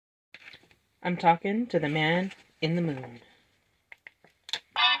I'm talking to the man in the moon.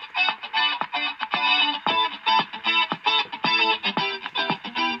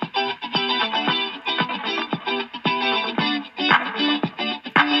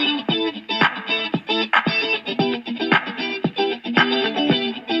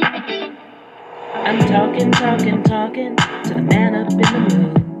 I'm talking to the man up in the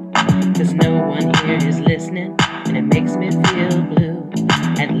moon. 'Cause no one here is listening, and it makes me feel blue.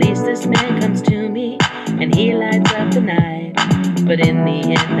 At least this man comes to me, and he lights up the night. But in the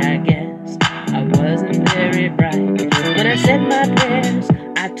end, I guess I wasn't very bright. When I said my prayers,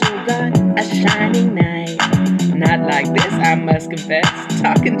 I told God a shining night. Not like this, I must confess.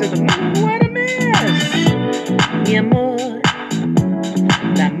 Talking to the moon, what a mess. Mi amor,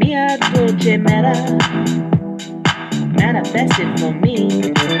 la mia dolce mera, manifested for me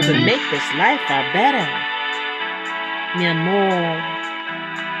to make this life far better. Mi amor,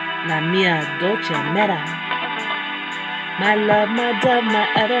 la mia dolce mera, my love, my dove, my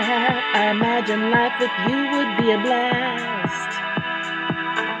other half. I imagine life with you would be a blast.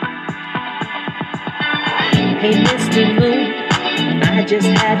 Hey, Mr. Moon, I just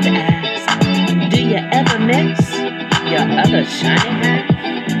had to ask, do you ever miss your other shiny half?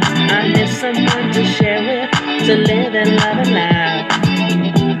 I miss someone to share with, to live and love and laugh.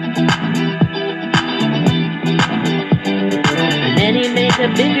 Many make a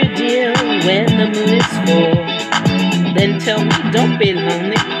bigger deal when the moon is full. Then tell me, don't be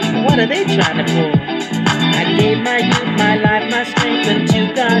lonely, what are they trying to pull? I gave my youth, my life, my strength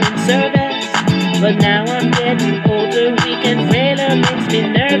unto God in service. But now I'm getting older, weak and frailer, makes me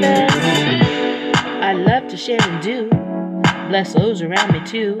nervous. I love to share and do, bless those around me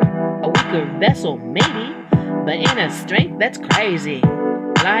too. A weaker vessel, maybe, but inner strength, that's crazy.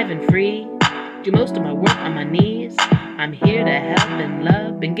 Live and free, do most of my work on my knees. I'm here to help and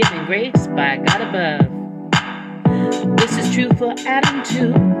love, been given grace by God above. This is true for Adam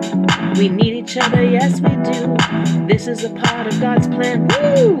too. We need each other, yes we do. This is a part of God's plan.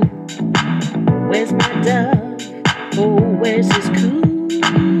 Woo! Where's my dove? Oh, where's his coo?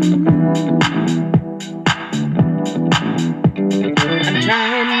 I'm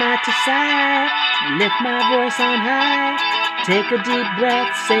trying not to sigh, lift my voice on high. Take a deep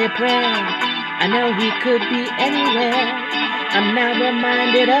breath, say a prayer. I know he could be anywhere. I'm now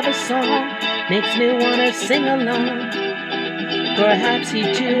reminded of a song, makes me wanna sing along. Perhaps he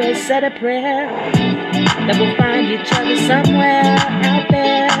too has said a prayer, that we'll find each other somewhere out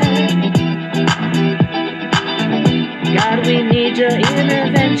there. God, we need your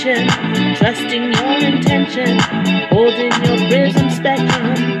intervention, trusting your intention, holding your prism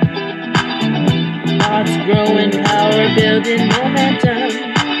spectrum. Thoughts growing, power building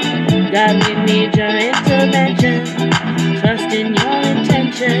momentum. God, we need your intervention, trusting your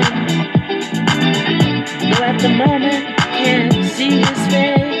intention. Though at the moment can't see his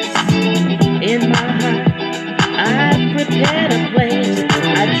face, in my heart I prepared a place.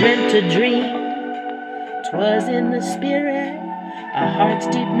 I dreamt a dream, 'twas in the spirit, a heart's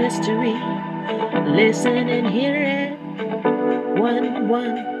deep mystery. Listen and hear it.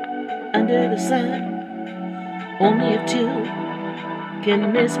 One under the sun. Only if two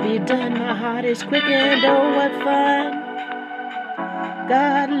can this be done. My heart is quickened, oh what fun.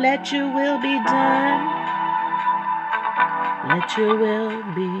 God, let your will be done. Let your will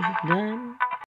be done.